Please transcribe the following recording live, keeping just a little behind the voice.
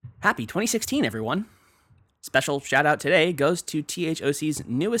Happy 2016, everyone! Special shout out today goes to THOC's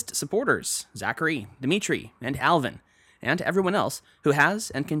newest supporters, Zachary, Dimitri, and Alvin, and to everyone else who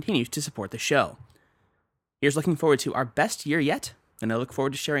has and continues to support the show. Here's looking forward to our best year yet, and I look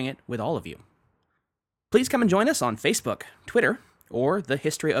forward to sharing it with all of you. Please come and join us on Facebook, Twitter, or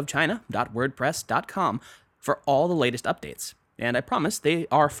thehistoryofchina.wordpress.com for all the latest updates, and I promise they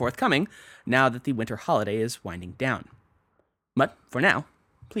are forthcoming now that the winter holiday is winding down. But for now,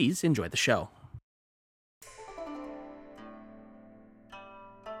 please enjoy the show.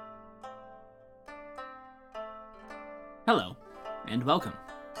 Hello, and welcome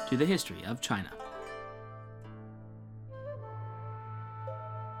to the History of China.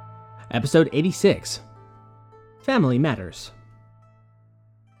 Episode 86, Family Matters.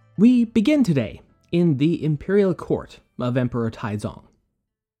 We begin today in the imperial court of Emperor Taizong,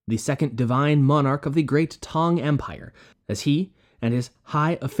 the second divine monarch of the great Tang Empire, as he and his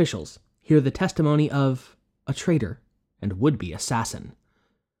high officials hear the testimony of a traitor and would-be assassin.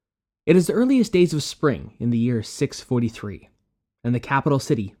 It is the earliest days of spring in the year 643, and the capital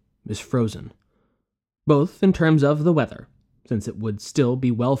city is frozen, both in terms of the weather, since it would still be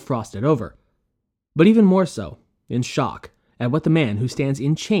well frosted over, but even more so in shock at what the man who stands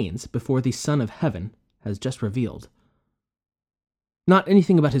in chains before the Son of Heaven has just revealed. Not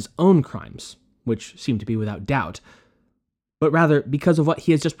anything about his own crimes, which seem to be without doubt, but rather because of what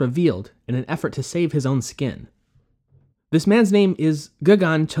he has just revealed in an effort to save his own skin. This man's name is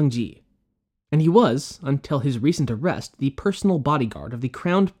Gegan Chengji, and he was, until his recent arrest, the personal bodyguard of the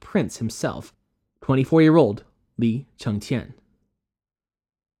crowned prince himself, 24-year-old Li Chengqian.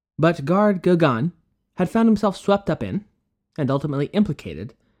 But guard Gegan had found himself swept up in, and ultimately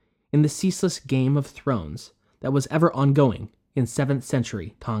implicated, in the ceaseless game of thrones that was ever ongoing in 7th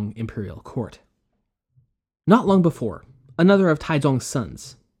century Tang imperial court. Not long before, another of Taizong's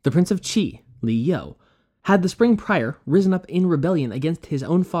sons, the Prince of Qi, Li Yao, had the spring prior risen up in rebellion against his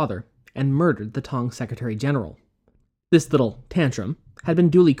own father and murdered the Tang Secretary General. This little tantrum had been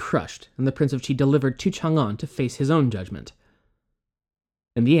duly crushed, and the Prince of Qi delivered to Chang'an to face his own judgment.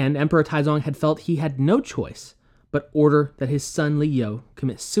 In the end, Emperor Taizong had felt he had no choice but order that his son Li Yao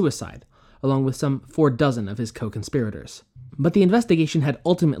commit suicide, along with some 46 of his co-conspirators. But the investigation had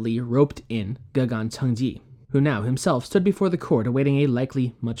ultimately roped in Gegan Chengji, who now himself stood before the court awaiting a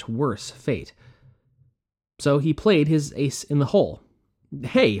likely much worse fate. So he played his ace in the hole.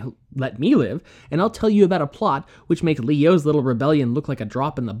 Hey, let me live, and I'll tell you about a plot which makes Li Yao's little rebellion look like a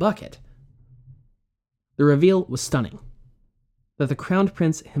drop in the bucket. The reveal was stunning. That the crowned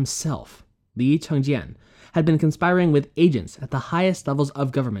prince himself, Li Chengqian, had been conspiring with agents at the highest levels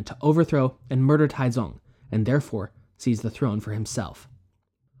of government to overthrow and murder Taizong, and therefore seize the throne for himself.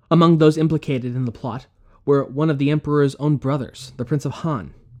 Among those implicated in the plot were one of the emperor's own brothers, the Prince of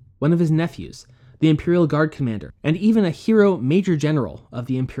Han, one of his nephews, the Imperial Guard commander, and even a hero major general of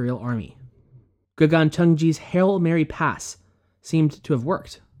the Imperial Army. Gegan Chengji's Hail Mary pass seemed to have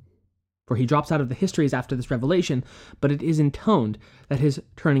worked, for he drops out of the histories after this revelation, but it is intoned that his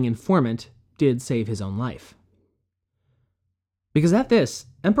turning informant did save his own life. Because at this,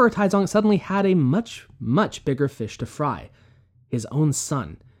 Emperor Taizong suddenly had a much, much bigger fish to fry, his own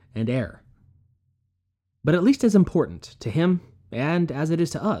son and heir. But at least as important to him, and as it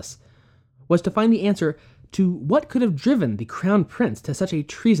is to us, was to find the answer to what could have driven the crown prince to such a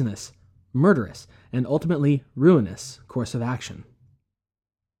treasonous, murderous, and ultimately ruinous course of action.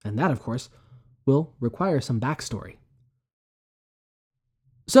 And that, of course, will require some backstory.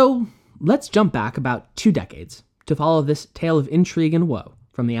 So, let's jump back about 2 decades to follow this tale of intrigue and woe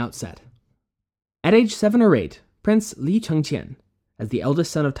from the outset. At age 7 or 8, Prince Li Chengqian, as the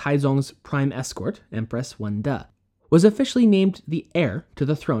eldest son of Taizong's prime escort, Empress Wende, was officially named the heir to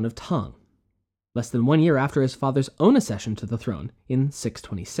the throne of Tang, less than 1 year after his father's own accession to the throne in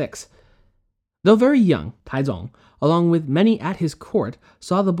 626. Though very young, Taizong, along with many at his court,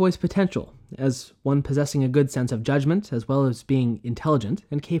 saw the boy's potential as one possessing a good sense of judgment as well as being intelligent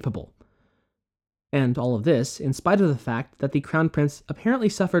and capable. And all of this in spite of the fact that the crown prince apparently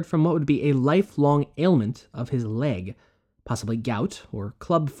suffered from what would be a lifelong ailment of his leg, possibly gout or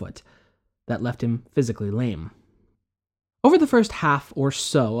clubfoot, that left him physically lame. Over the first half or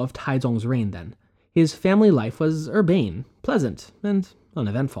so of Taizong's reign, then, his family life was urbane, pleasant, and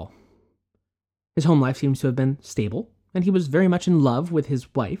uneventful. His home life seems to have been stable, and he was very much in love with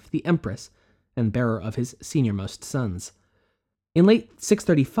his wife, the Empress, and bearer of his senior-most sons. In late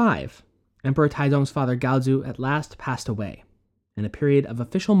 635, Emperor Taizong's father Gaozu at last passed away, and a period of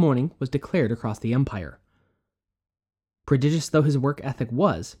official mourning was declared across the empire. Prodigious though his work ethic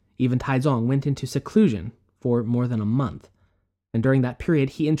was, even Taizong went into seclusion for more than a month, and during that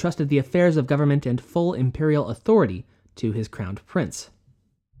period he entrusted the affairs of government and full imperial authority to his crowned prince.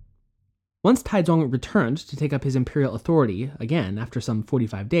 Once Taizong returned to take up his imperial authority again after some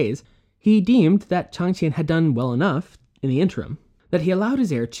 45 days, he deemed that Chengxin had done well enough in the interim that he allowed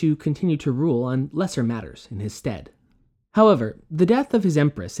his heir to continue to rule on lesser matters in his stead. However, the death of his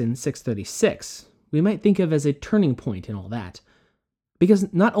empress in 636 we might think of as a turning point in all that,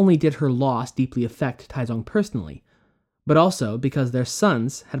 because not only did her loss deeply affect Taizong personally, but also because their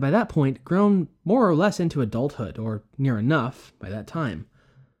sons had by that point grown more or less into adulthood, or near enough by that time.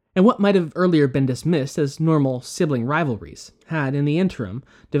 And what might have earlier been dismissed as normal sibling rivalries had, in the interim,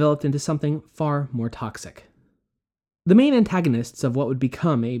 developed into something far more toxic. The main antagonists of what would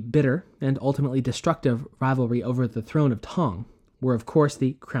become a bitter and ultimately destructive rivalry over the throne of Tang were, of course,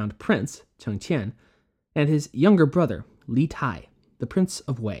 the crowned prince, Chengqian, and his younger brother, Li Tai, the Prince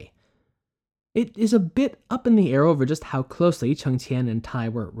of Wei. It is a bit up in the air over just how closely Chengqian and Tai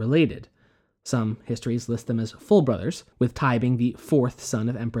were related. Some histories list them as full brothers, with Tai being the fourth son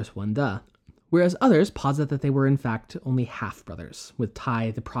of Empress Wende, whereas others posit that they were in fact only half-brothers, with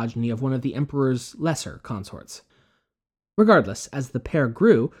Tai the progeny of one of the emperor's lesser consorts. Regardless, as the pair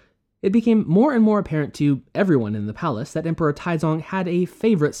grew, it became more and more apparent to everyone in the palace that Emperor Taizong had a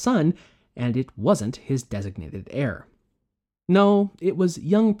favorite son, and it wasn't his designated heir. No, it was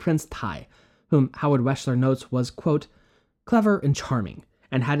young Prince Tai, whom Howard Weschler notes was, quote, clever and charming,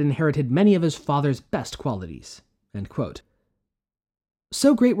 and had inherited many of his father's best qualities, end quote.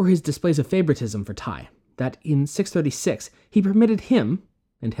 So great were his displays of favoritism for Tai, that in 636 he permitted him,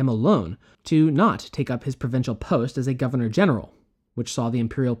 and him alone, to not take up his provincial post as a governor-general, which saw the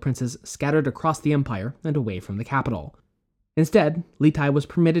imperial princes scattered across the empire and away from the capital. Instead, Li Tai was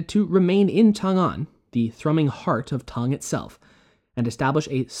permitted to remain in Chang'an, the thrumming heart of Tang itself, and establish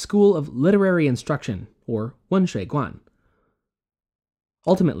a school of literary instruction, or Wenshui Guan.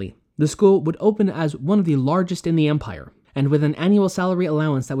 Ultimately, the school would open as one of the largest in the empire, and with an annual salary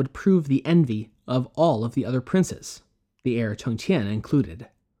allowance that would prove the envy of all of the other princes, the heir Chengqian included.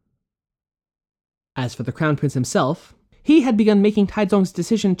 As for the crown prince himself, he had begun making Taizong's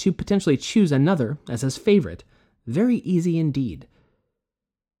decision to potentially choose another as his favorite very easy indeed.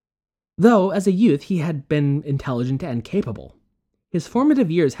 Though, as a youth, he had been intelligent and capable, his formative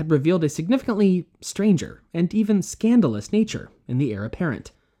years had revealed a significantly stranger and even scandalous nature in the heir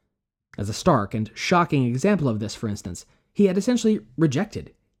apparent. As a stark and shocking example of this, for instance, he had essentially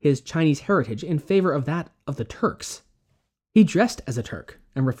rejected his Chinese heritage in favor of that of the Turks. He dressed as a Turk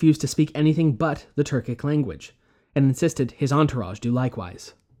and refused to speak anything but the Turkic language, and insisted his entourage do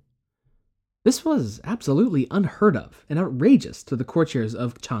likewise. This was absolutely unheard of and outrageous to the courtiers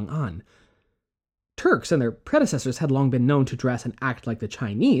of Chang'an. Turks and their predecessors had long been known to dress and act like the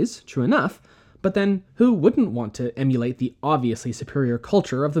Chinese, true enough, but then who wouldn't want to emulate the obviously superior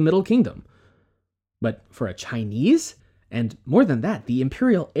culture of the Middle Kingdom? But for a Chinese, and more than that, the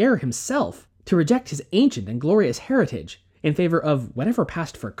imperial heir himself, to reject his ancient and glorious heritage in favor of whatever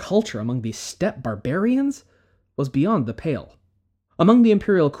passed for culture among these steppe barbarians, was beyond the pale. Among the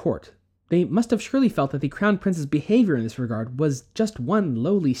imperial court, they must have surely felt that the crown prince's behavior in this regard was just one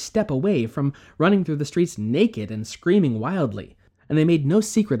lowly step away from running through the streets naked and screaming wildly, and they made no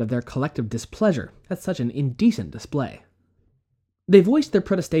secret of their collective displeasure at such an indecent display. They voiced their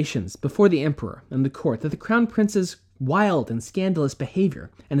protestations before the emperor and the court that the crown prince's wild and scandalous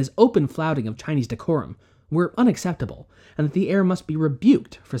behavior and his open flouting of Chinese decorum were unacceptable, and that the heir must be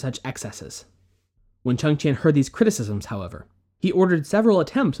rebuked for such excesses. When Chengqian heard these criticisms, however, he ordered several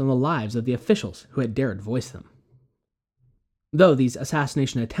attempts on the lives of the officials who had dared voice them. Though these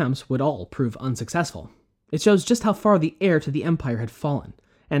assassination attempts would all prove unsuccessful, it shows just how far the heir to the empire had fallen,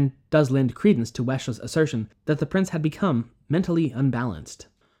 and does lend credence to Weschler's assertion that the prince had become mentally unbalanced.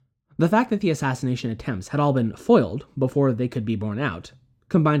 The fact that the assassination attempts had all been foiled before they could be borne out,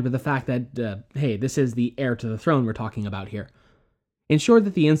 combined with the fact that, hey, this is the heir to the throne we're talking about here, ensured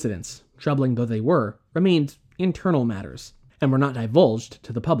that the incidents, troubling though they were, remained internal matters, and were not divulged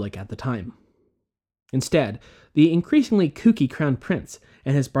to the public at the time. Instead, the increasingly kooky crown prince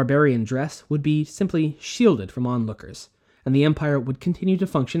and his barbarian dress would be simply shielded from onlookers, and the empire would continue to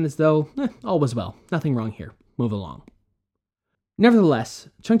function as though, all was well, nothing wrong here, move along. Nevertheless,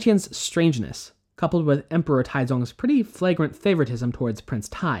 Chengqian's strangeness, coupled with Emperor Taizong's pretty flagrant favoritism towards Prince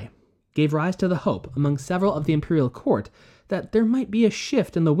Tai, gave rise to the hope among several of the imperial court that there might be a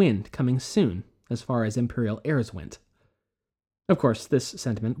shift in the wind coming soon, as far as imperial heirs went. Of course, this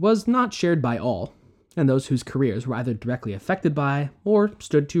sentiment was not shared by all, and those whose careers were either directly affected by, or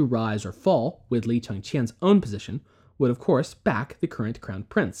stood to rise or fall with Li Chengqian's own position would of course back the current crown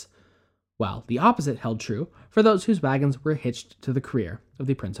prince, while the opposite held true for those whose wagons were hitched to the career of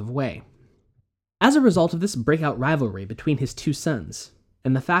the Prince of Wei. As a result of this breakout rivalry between his two sons,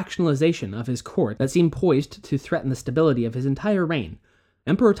 and the factionalization of his court that seemed poised to threaten the stability of his entire reign,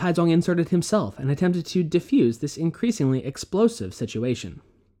 Emperor Taizong inserted himself and attempted to defuse this increasingly explosive situation.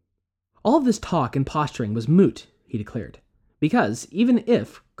 All of this talk and posturing was moot, he declared, because even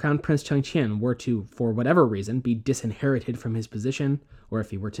if Crown Prince Chengqian were to, for whatever reason, be disinherited from his position, or if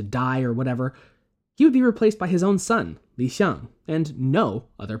he were to die or whatever, he would be replaced by his own son, Li Xiang, and no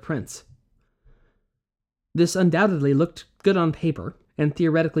other prince. This undoubtedly looked good on paper, and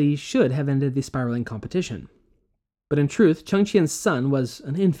theoretically should have ended the spiraling competition. But in truth, Chengqian's son was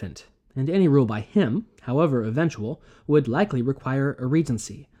an infant, and any rule by him, however eventual, would likely require a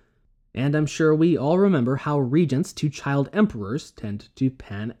regency. And I'm sure we all remember how regents to child emperors tend to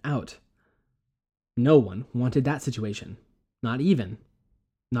pan out. No one wanted that situation.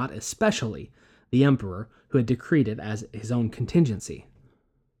 Not especially, the emperor who had decreed it as his own contingency.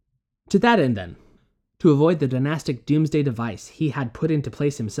 To that end, then, to avoid the dynastic doomsday device he had put into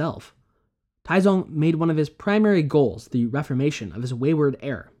place himself, Taizong made one of his primary goals the reformation of his wayward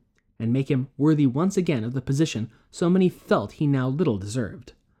heir, and make him worthy once again of the position so many felt he now little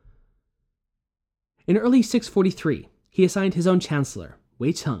deserved. In early 643, he assigned his own chancellor,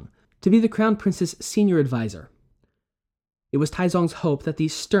 Wei Cheng, to be the crown prince's senior advisor. It was Taizong's hope that the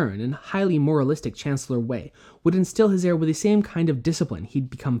stern and highly moralistic Chancellor Wei would instill his heir with the same kind of discipline he'd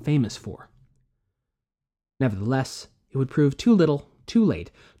become famous for. Nevertheless, it would prove too little, too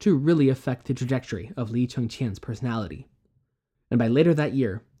late, to really affect the trajectory of Li Chengqian's personality. And by later that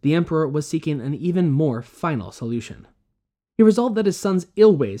year, the emperor was seeking an even more final solution. He resolved that his son's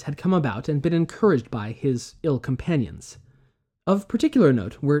ill ways had come about and been encouraged by his ill companions. Of particular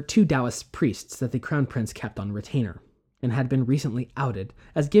note were two Taoist priests that the crown prince kept on retainer, and had been recently outed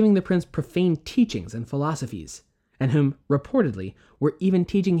as giving the prince profane teachings and philosophies, and whom, reportedly, were even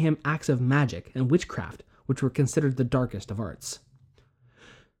teaching him acts of magic and witchcraft, which were considered the darkest of arts.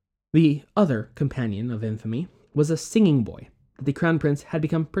 The other companion of infamy was a singing boy that the crown prince had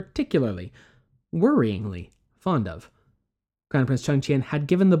become particularly, worryingly, fond of. Crown Prince Chengqian had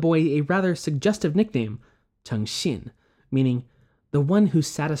given the boy a rather suggestive nickname, Chengxin, meaning the one who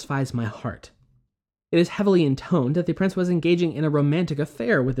satisfies my heart. It is heavily intoned that the prince was engaging in a romantic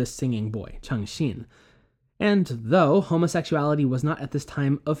affair with this singing boy, Chengxin, and though homosexuality was not at this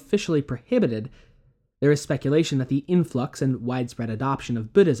time officially prohibited, there is speculation that the influx and widespread adoption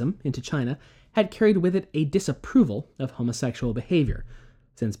of Buddhism into China had carried with it a disapproval of homosexual behavior,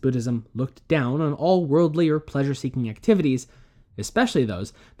 since Buddhism looked down on all worldly or pleasure-seeking activities, especially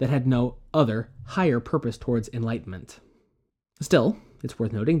those that had no other, higher purpose towards enlightenment. Still, it's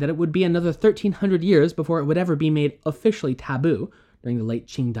worth noting that it would be another 1,300 years before it would ever be made officially taboo during the late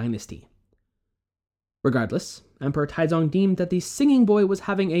Qing dynasty. Regardless, Emperor Taizong deemed that the singing boy was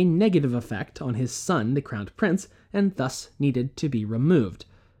having a negative effect on his son, the crowned prince, and thus needed to be removed.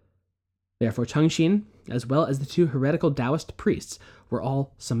 Therefore, Chengxin, as well as the two heretical Taoist priests, were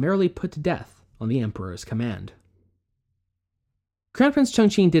all summarily put to death on the emperor's command. Crown Prince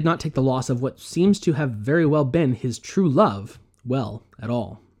Chengxin did not take the loss of what seems to have very well been his true love well at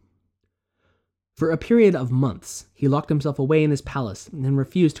all. For a period of months, he locked himself away in his palace and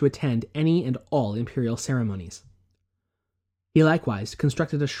refused to attend any and all imperial ceremonies. He likewise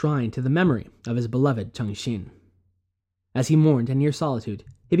constructed a shrine to the memory of his beloved Chengxin. As he mourned in near solitude,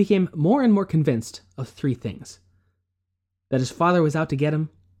 he became more and more convinced of three things: that his father was out to get him,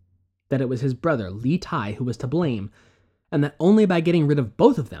 that it was his brother Li Tai who was to blame, and that only by getting rid of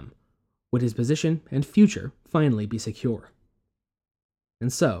both of them would his position and future finally be secure.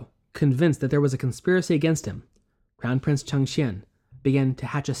 And so, convinced that there was a conspiracy against him, Crown Prince Chengxian began to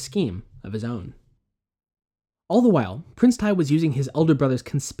hatch a scheme of his own. All the while, Prince Tai was using his elder brother's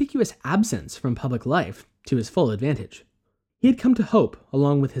conspicuous absence from public life to his full advantage. He had come to hope,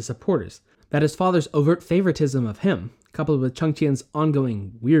 along with his supporters, that his father's overt favoritism of him, coupled with Chengqian's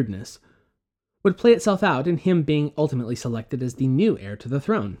ongoing weirdness, would play itself out in him being ultimately selected as the new heir to the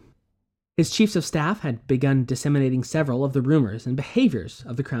throne. His chiefs of staff had begun disseminating several of the rumors and behaviors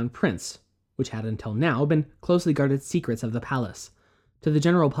of the crown prince, which had until now been closely guarded secrets of the palace, to the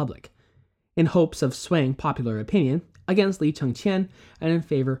general public, in hopes of swaying popular opinion against Li Chengqian and in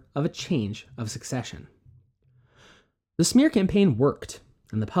favor of a change of succession. The smear campaign worked,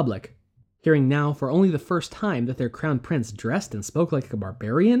 and the public, hearing now for only the first time that their crown prince dressed and spoke like a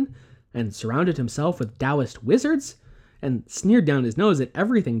barbarian, and surrounded himself with Taoist wizards, and sneered down his nose at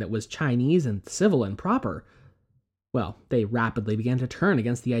everything that was Chinese and civil and proper, well, they rapidly began to turn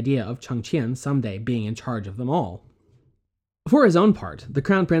against the idea of Chengqian someday being in charge of them all. For his own part, the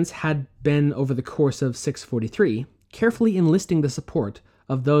Crown Prince had been, over the course of 643, carefully enlisting the support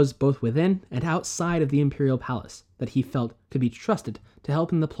of those both within and outside of the imperial palace that he felt could be trusted to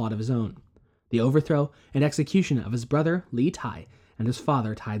help in the plot of his own, the overthrow and execution of his brother Li Tai and his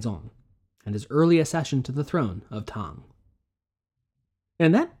father Taizong, and his early accession to the throne of Tang.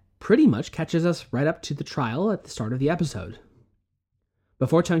 And that pretty much catches us right up to the trial at the start of the episode.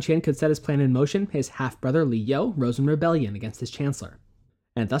 Before Chengxian could set his plan in motion, his half-brother Li You rose in rebellion against his chancellor,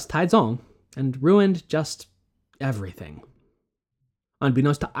 and thus Taizong, and ruined just everything.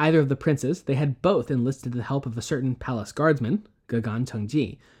 Unbeknownst to either of the princes, they had both enlisted the help of a certain palace guardsman, Gegan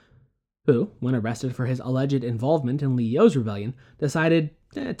Chengji, who, when arrested for his alleged involvement in Li You's rebellion, decided,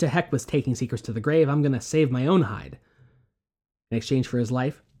 to heck with taking secrets to the grave, I'm going to save my own hide. In exchange for his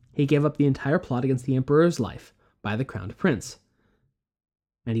life, he gave up the entire plot against the emperor's life by the crowned prince.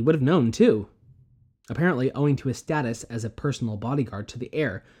 And he would have known, too. Apparently, owing to his status as a personal bodyguard to the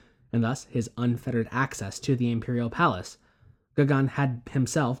heir, and thus his unfettered access to the imperial palace, Gegan had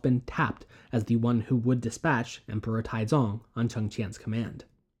himself been tapped as the one who would dispatch Emperor Taizong on Chengxian's command.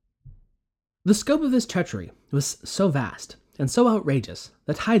 The scope of this treachery was so vast and so outrageous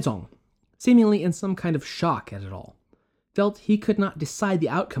that Taizong, seemingly in some kind of shock at it all, felt he could not decide the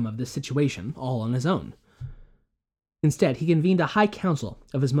outcome of this situation all on his own. Instead, he convened a high council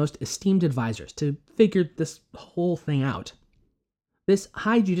of his most esteemed advisors to figure this whole thing out. This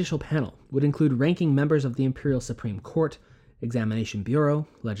high judicial panel would include ranking members of the Imperial Supreme Court, Examination Bureau,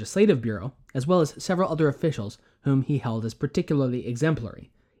 Legislative Bureau, as well as several other officials whom he held as particularly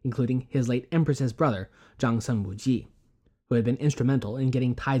exemplary, including his late empress's brother, Zhangsun Wuji, who had been instrumental in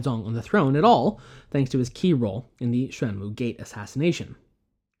getting Taizong on the throne at all, thanks to his key role in the Xuanwu Gate assassination,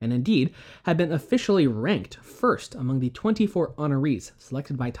 and indeed had been officially ranked first among the 24 honorees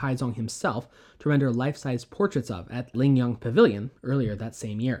selected by Taizong himself to render life-size portraits of at Lingyang Pavilion earlier that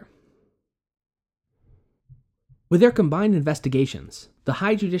same year. With their combined investigations, the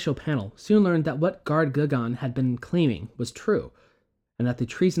High Judicial Panel soon learned that what Guard Gegan had been claiming was true, and that the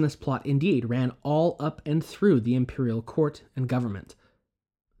treasonous plot indeed ran all up and through the imperial court and government.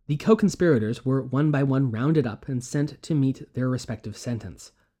 The co-conspirators were one by one rounded up and sent to meet their respective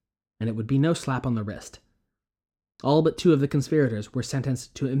sentence, and it would be no slap on the wrist. All but 2 of the conspirators were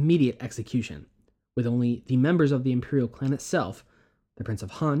sentenced to immediate execution, with only the members of the imperial clan itself, the Prince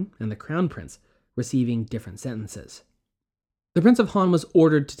of Han and the Crown Prince, receiving different sentences. The Prince of Han was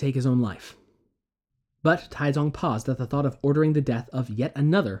ordered to take his own life, but Taizong paused at the thought of ordering the death of yet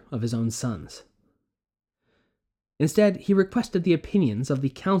another of his own sons. Instead, he requested the opinions of the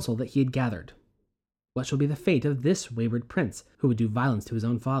council that he had gathered. What shall be the fate of this wayward prince who would do violence to his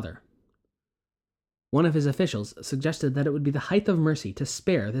own father? One of his officials suggested that it would be the height of mercy to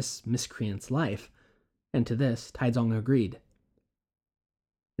spare this miscreant's life, and to this Taizong agreed.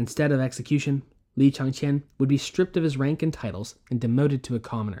 Instead of execution, Li Chengqian would be stripped of his rank and titles and demoted to a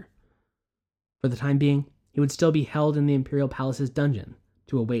commoner. For the time being, he would still be held in the imperial palace's dungeon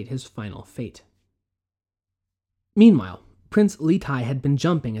to await his final fate. Meanwhile, Prince Li Tai had been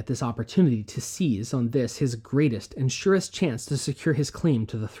jumping at this opportunity to seize on this his greatest and surest chance to secure his claim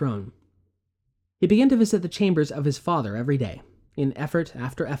to the throne. He began to visit the chambers of his father every day, in effort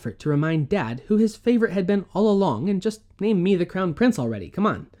after effort to remind Dad who his favorite had been all along and just name me the crown prince already, come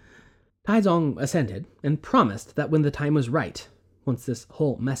on. Taizong assented and promised that when the time was right, once this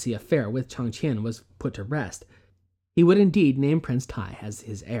whole messy affair with Chengxian was put to rest, he would indeed name Prince Tai as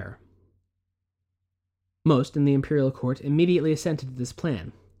his heir. Most in the imperial court immediately assented to this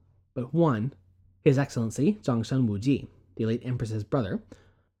plan, but one, His Excellency Zhangsun Wuji, the late empress's brother,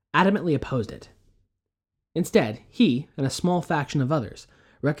 adamantly opposed it. Instead, he and a small faction of others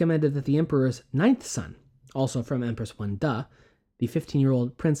recommended that the emperor's 9th son, also from Empress Wende, the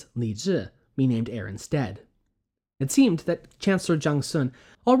 15-year-old Prince Li Zhi, be named heir instead. It seemed that Chancellor Jangsun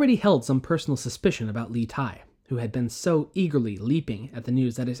already held some personal suspicion about Li Tai, who had been so eagerly leaping at the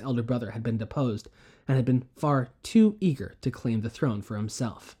news that his elder brother had been deposed, and had been far too eager to claim the throne for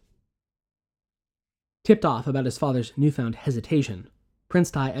himself. Tipped off about his father's newfound hesitation, Prince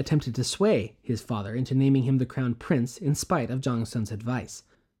Tai attempted to sway his father into naming him the crown prince in spite of Jangsun's advice,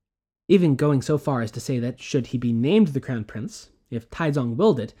 even going so far as to say that should he be named the crown prince, if Taizong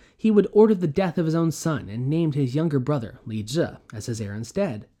willed it, he would order the death of his own son and named his younger brother, Li Zhi, as his heir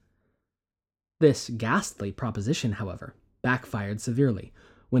instead. This ghastly proposition, however, backfired severely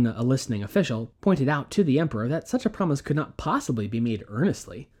when a listening official pointed out to the emperor that such a promise could not possibly be made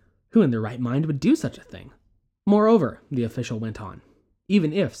earnestly. Who in their right mind would do such a thing? Moreover, the official went on,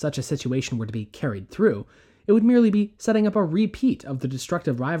 even if such a situation were to be carried through, it would merely be setting up a repeat of the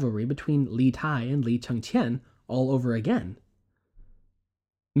destructive rivalry between Li Tai and Li Chengqian all over again,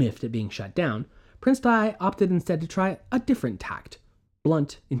 Miffed at being shut down, Prince Tai opted instead to try a different tact: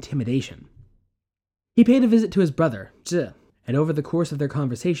 blunt intimidation. He paid a visit to his brother, Zhi, and over the course of their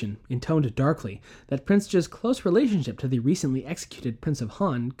conversation, intoned darkly that Prince Zhi's close relationship to the recently executed Prince of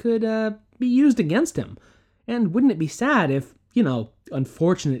Han could be used against him, and wouldn't it be sad if,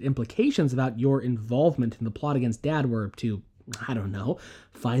 unfortunate implications about your involvement in the plot against Dad were to,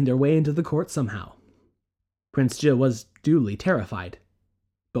 find their way into the court somehow. Prince Zhi was duly terrified.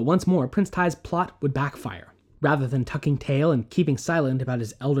 But once more, Prince Tai's plot would backfire. Rather than tucking tail and keeping silent about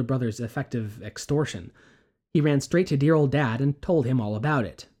his elder brother's effective extortion, he ran straight to dear old Dad and told him all about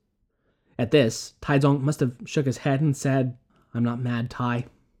it. At this, Taizong must have shook his head and said, "I'm not mad, Tai.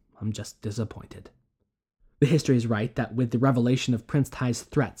 I'm just disappointed." The history is right that with the revelation of Prince Tai's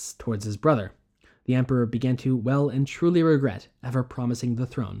threats towards his brother, the emperor began to well and truly regret ever promising the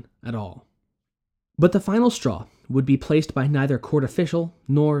throne at all. But the final straw would be placed by neither court official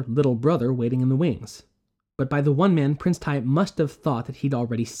nor little brother waiting in the wings, but by the one man Prince Tai must have thought that he'd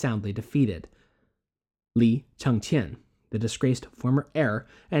already soundly defeated: Li Chengqian, the disgraced former heir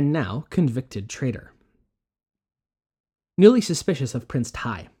and now convicted traitor. Newly suspicious of Prince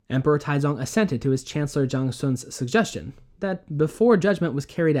Tai, Emperor Taizong assented to his Chancellor Zhangsun's suggestion that before judgment was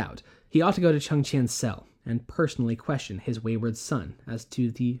carried out, he ought to go to Chengxian's cell and personally question his wayward son as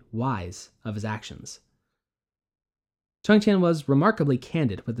to the whys of his actions. Chengxian was remarkably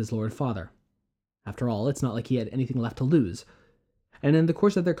candid with his lord father. After all, it's not like he had anything left to lose. And in the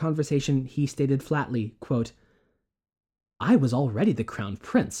course of their conversation, he stated flatly, quote, "I was already the crowned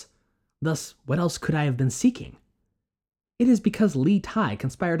prince. Thus, what else could I have been seeking? It is because Li Tai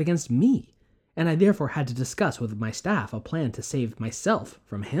conspired against me, and I therefore had to discuss with my staff a plan to save myself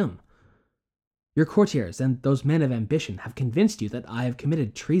from him. Your courtiers and those men of ambition have convinced you that I have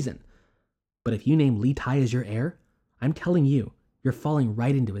committed treason. But if you name Li Tai as your heir, I'm telling you, you're falling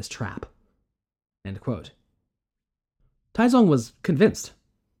right into his trap." End quote. Taizong was convinced,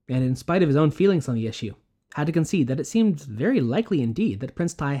 and in spite of his own feelings on the issue, had to concede that it seemed very likely indeed that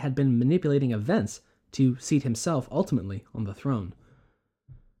Prince Tai had been manipulating events to seat himself ultimately on the throne.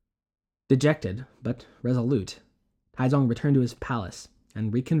 Dejected, but resolute, Taizong returned to his palace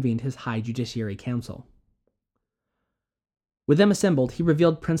and reconvened his High Judiciary Council. With them assembled, he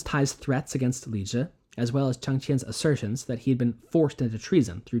revealed Prince Tai's threats against Li Zhi, as well as Chengxian's assertions that he had been forced into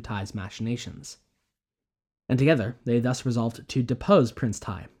treason through Tai's machinations. And together, they thus resolved to depose Prince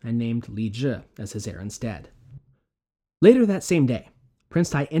Tai and named Li Zhi as his heir instead. Later that same day,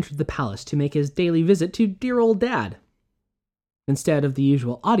 Prince Tai entered the palace to make his daily visit to dear old Dad. Instead of the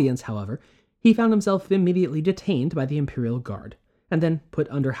usual audience, however, he found himself immediately detained by the Imperial Guard and then put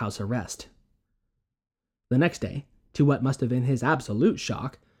under house arrest. The next day, to what must have been his absolute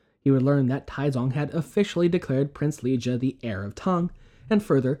shock, he would learn that Taizong had officially declared Prince Li Zhi the heir of Tang, and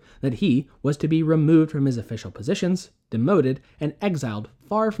further, that he was to be removed from his official positions, demoted, and exiled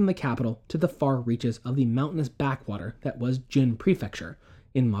far from the capital to the far reaches of the mountainous backwater that was Jin Prefecture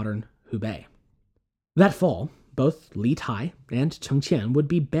in modern Hubei. That fall, both Li Tai and Chengxian would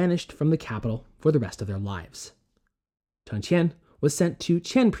be banished from the capital for the rest of their lives. Chengxian was sent to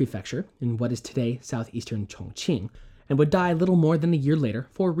Chen Prefecture in what is today southeastern Chongqing, and would die little more than a year later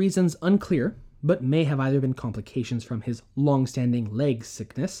for reasons unclear, but may have either been complications from his long-standing leg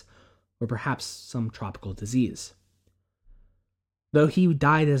sickness, or perhaps some tropical disease. Though he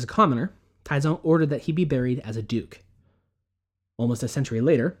died as a commoner, Taizong ordered that he be buried as a duke. Almost a century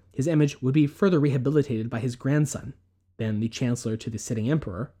later, his image would be further rehabilitated by his grandson, then the Chancellor to the sitting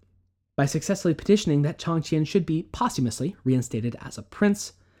emperor, by successfully petitioning that Chengxian should be posthumously reinstated as a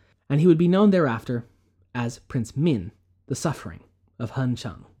prince, and he would be known thereafter as Prince Min, the Suffering of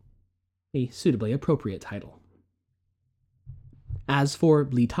Hancheng, a suitably appropriate title. As for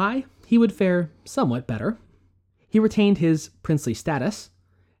Li Tai, he would fare somewhat better. He retained his princely status,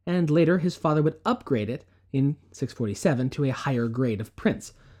 and later his father would upgrade it in 647 to a higher grade of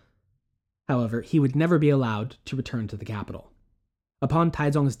prince. However, he would never be allowed to return to the capital. Upon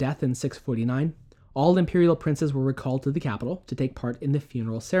Taizong's death in 649, all imperial princes were recalled to the capital to take part in the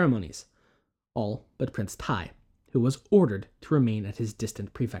funeral ceremonies, all but Prince Tai, who was ordered to remain at his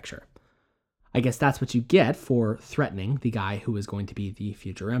distant prefecture. I guess that's what you get for threatening the guy who is going to be the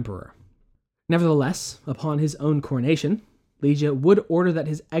future emperor. Nevertheless, upon his own coronation, Li Zhi would order that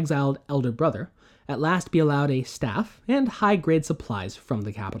his exiled elder brother at last be allowed a staff and high-grade supplies from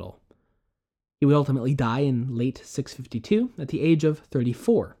the capital. He would ultimately die in late 652 at the age of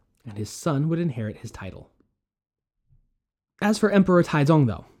 34, and his son would inherit his title. As for Emperor Taizong,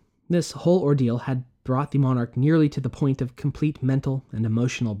 though, this whole ordeal had brought the monarch nearly to the point of complete mental and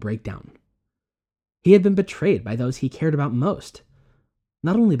emotional breakdown. He had been betrayed by those he cared about most.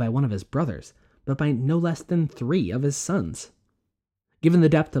 not only by one of his brothers, but by no less than 3 of his sons. Given the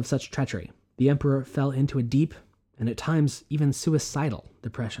depth of such treachery, the emperor fell into a deep, and at times even suicidal,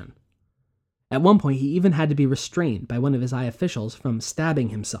 depression. At one point, he even had to be restrained by one of his high officials from stabbing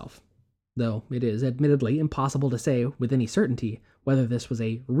himself, though it is admittedly impossible to say with any certainty whether this was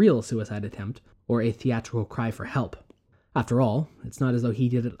a real suicide attempt or a theatrical cry for help. After all, it's not as though he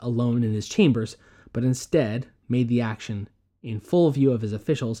did it alone in his chambers, but instead made the action in full view of his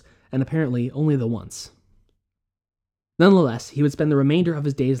officials, and apparently only the once. Nonetheless, he would spend the remainder of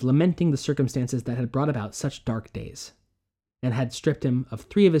his days lamenting the circumstances that had brought about such dark days, and had stripped him of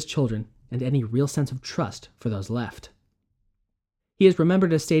 3 of his children and any real sense of trust for those left. He is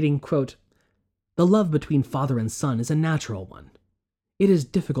remembered as stating, quote, "The love between father and son is a natural one. It is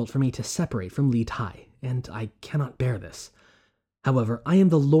difficult for me to separate from Li Tai, and I cannot bear this. However, I am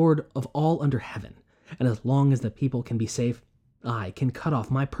the lord of all under heaven, and as long as the people can be safe, I can cut off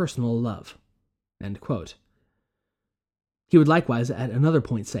my personal love." End quote. He would likewise at another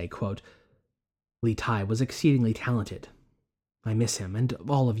point say, quote, "Li Tai was exceedingly talented. I miss him, and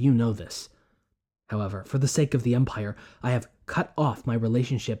all of you know this. However, for the sake of the empire, I have cut off my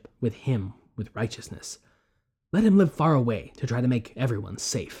relationship with him with righteousness. Let him live far away to try to make everyone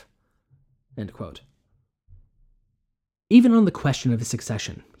safe." End quote. Even on the question of his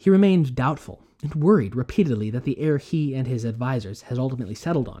succession, he remained doubtful and worried repeatedly that the heir he and his advisors had ultimately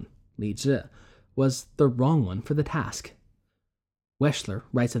settled on, Li Zhi, was the wrong one for the task. Weschler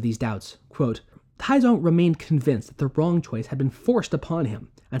writes of these doubts, quote, "Taizong remained convinced that the wrong choice had been forced upon him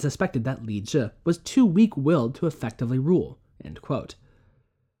and suspected that Li Zhi was too weak-willed to effectively rule." End quote.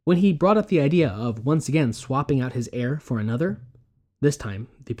 When he brought up the idea of once again swapping out his heir for another, this time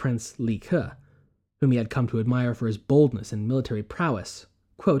the Prince Li Ke, whom he had come to admire for his boldness and military prowess,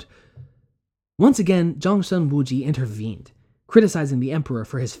 quote, "Once again, Zhangsun Wuji intervened, criticizing the emperor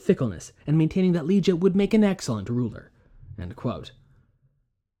for his fickleness and maintaining that Li Zhi would make an excellent ruler." End quote.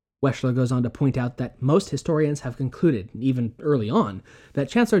 Weschler goes on to point out that most historians have concluded, even early on, that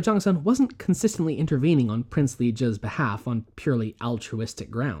Chancellor Zhangsun wasn't consistently intervening on Prince Li Zhi's behalf on purely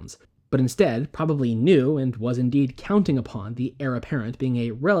altruistic grounds, but instead probably knew and was indeed counting upon the heir apparent being a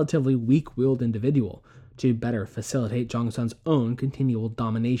relatively weak-willed individual to better facilitate Zhangsun's own continual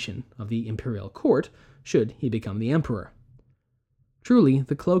domination of the imperial court should he become the emperor. Truly,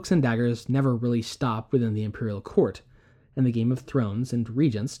 the cloaks and daggers never really stop within the imperial court, and the game of thrones and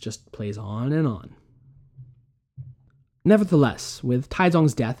regents just plays on and on. Nevertheless, with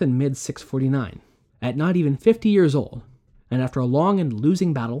Taizong's death in mid-649, at not even 50 years old, and after a long and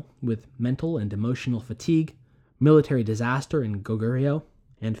losing battle with mental and emotional fatigue, military disaster in Goguryeo,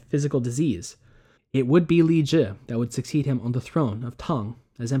 and physical disease, it would be Li Zhi that would succeed him on the throne of Tang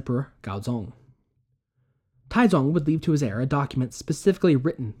as Emperor Gaozong. Taizong would leave to his heir a document specifically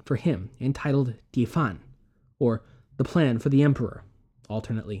written for him entitled Difan, or the Plan for the Emperor,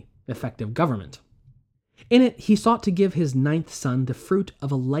 alternately, effective government. In it, he sought to give his 9th son the fruit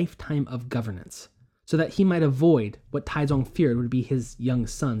of a lifetime of governance, so that he might avoid what Taizong feared would be his young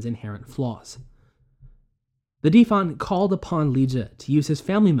son's inherent flaws. The Difan called upon Li Zhi to use his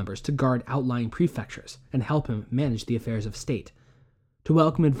family members to guard outlying prefectures and help him manage the affairs of state, to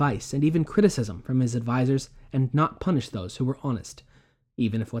welcome advice and even criticism from his advisors and not punish those who were honest,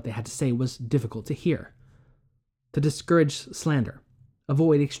 even if what they had to say was difficult to hear, to discourage slander,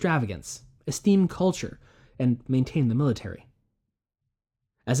 avoid extravagance, esteem culture, and maintain the military.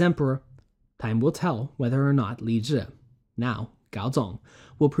 As emperor, time will tell whether or not Li Zhi, now Gaozong,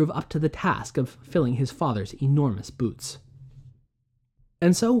 will prove up to the task of filling his father's enormous boots.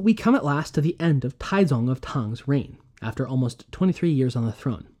 And so we come at last to the end of Taizong of Tang's reign, after almost 23 years on the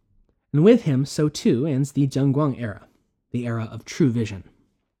throne. And with him, so too ends the Zhenguan Era, the era of true vision.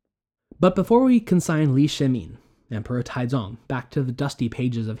 But before we consign Li Shimin, Emperor Taizong, back to the dusty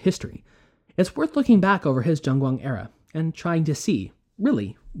pages of history, it's worth looking back over his Zhenguan Era and trying to see,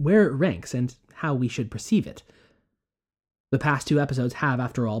 really, where it ranks and how we should perceive it. The past 2 episodes have,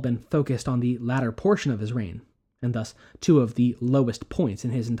 after all, been focused on the latter portion of his reign, and thus 2 of the lowest points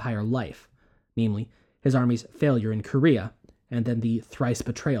in his entire life, namely, his army's failure in Korea, and then the thrice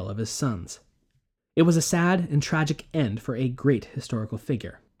betrayal of his sons. It was a sad and tragic end for a great historical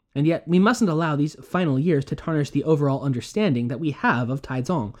figure, and yet we mustn't allow these final years to tarnish the overall understanding that we have of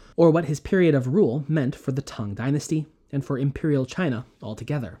Taizong, or what his period of rule meant for the Tang Dynasty and for imperial China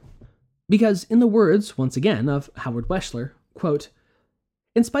altogether. Because, in the words, once again, of Howard Weschler, quote,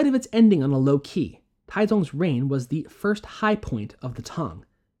 "In spite of its ending on a low key, Taizong's reign was the first high point of the Tang,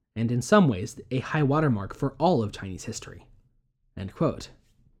 and in some ways a high watermark for all of Chinese history." End quote.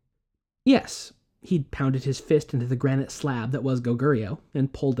 Yes, he'd pounded his fist into the granite slab that was Goguryeo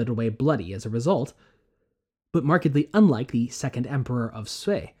and pulled it away bloody as a result. But markedly unlike the second emperor of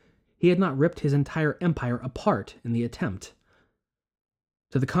Sui, he had not ripped his entire empire apart in the attempt.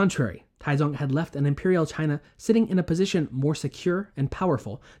 To the contrary, Taizong had left an imperial China sitting in a position more secure and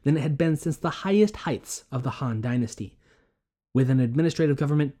powerful than it had been since the highest heights of the Han Dynasty, with an administrative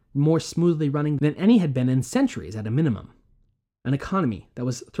government more smoothly running than any had been in centuries at a minimum, an economy that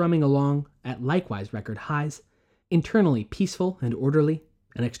was thrumming along at likewise record highs, internally peaceful and orderly,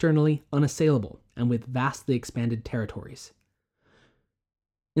 and externally unassailable and with vastly expanded territories.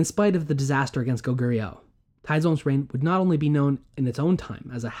 In spite of the disaster against Goguryeo, Taizong's reign would not only be known in its own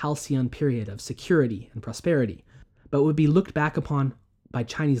time as a halcyon period of security and prosperity, but would be looked back upon by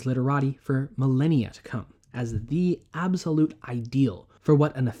Chinese literati for millennia to come as the absolute ideal for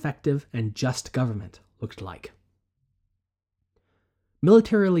what an effective and just government looked like.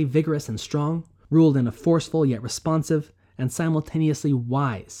 Militarily vigorous and strong, ruled in a forceful yet responsive and simultaneously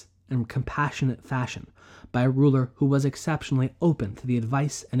wise and compassionate fashion by a ruler who was exceptionally open to the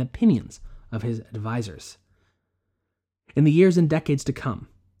advice and opinions of his advisors. In the years and decades to come,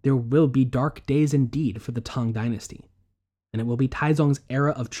 there will be dark days indeed for the Tang Dynasty, and it will be Taizong's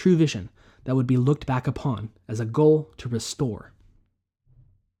era of true vision that would be looked back upon as a goal to restore.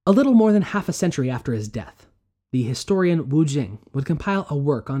 A little more than half a century after his death, the historian Wuji would compile a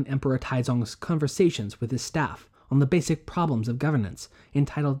work on Emperor Taizong's conversations with his staff on the basic problems of governance,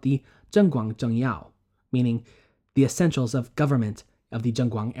 entitled the Zhenguan Zheng Yao, meaning the essentials of government of the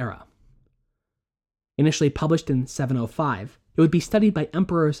Zhenguan Era. Initially published in 705, it would be studied by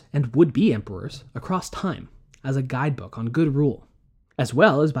emperors and would-be emperors across time as a guidebook on good rule, as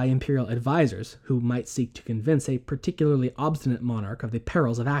well as by imperial advisors who might seek to convince a particularly obstinate monarch of the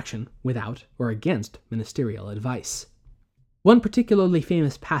perils of action without or against ministerial advice. One particularly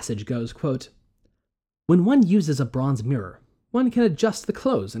famous passage goes, quote, "When one uses a bronze mirror, one can adjust the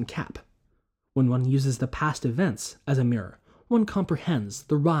close and cap. When one uses the past events as a mirror, one comprehends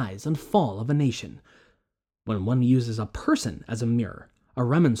the rise and fall of a nation. When one uses a person as a mirror, a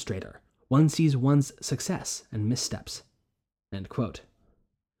remonstrator, one sees one's success and missteps." End quote.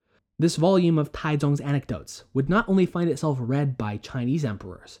 This volume of Taizong's anecdotes would not only find itself read by Chinese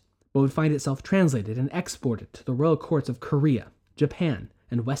emperors, but would find itself translated and exported to the royal courts of Korea, Japan,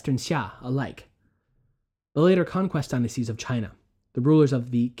 and Western Xia alike. The later conquest dynasties of China, the rulers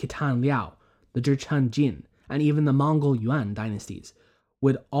of the Khitan Liao, the Zhichen Jin, and even the Mongol Yuan dynasties,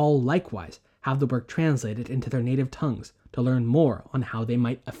 would all likewise have the work translated into their native tongues to learn more on how they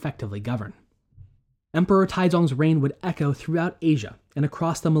might effectively govern. Emperor Taizong's reign would echo throughout Asia and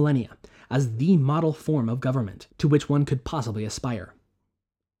across the millennia as the model form of government to which one could possibly aspire.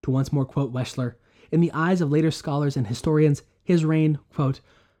 To once more quote Weschler, in the eyes of later scholars and historians, his reign, quote,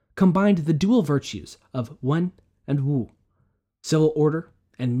 combined the dual virtues of Wen and Wu, civil order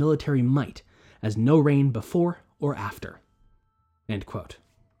and military might, as no reign before or after. End quote.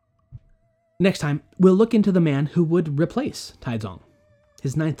 Next time, we'll look into the man who would replace Taizong,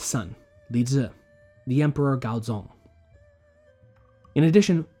 his ninth son, Li Zi, the Emperor Gaozong. In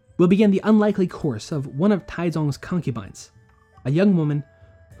addition, we'll begin the unlikely course of one of Taizong's concubines, a young woman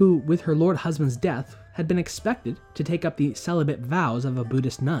who, with her lord husband's death, had been expected to take up the celibate vows of a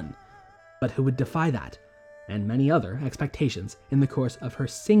Buddhist nun, but who would defy that, and many other expectations in the course of her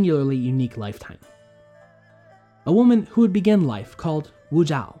singularly unique lifetime. A woman who would begin life called Wu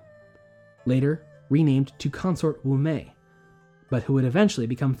Zhao, later renamed to consort Wu Mei, but who would eventually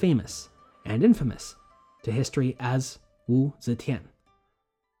become famous and infamous to history as Wu Zetian.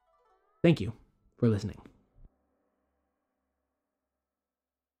 Thank you for listening.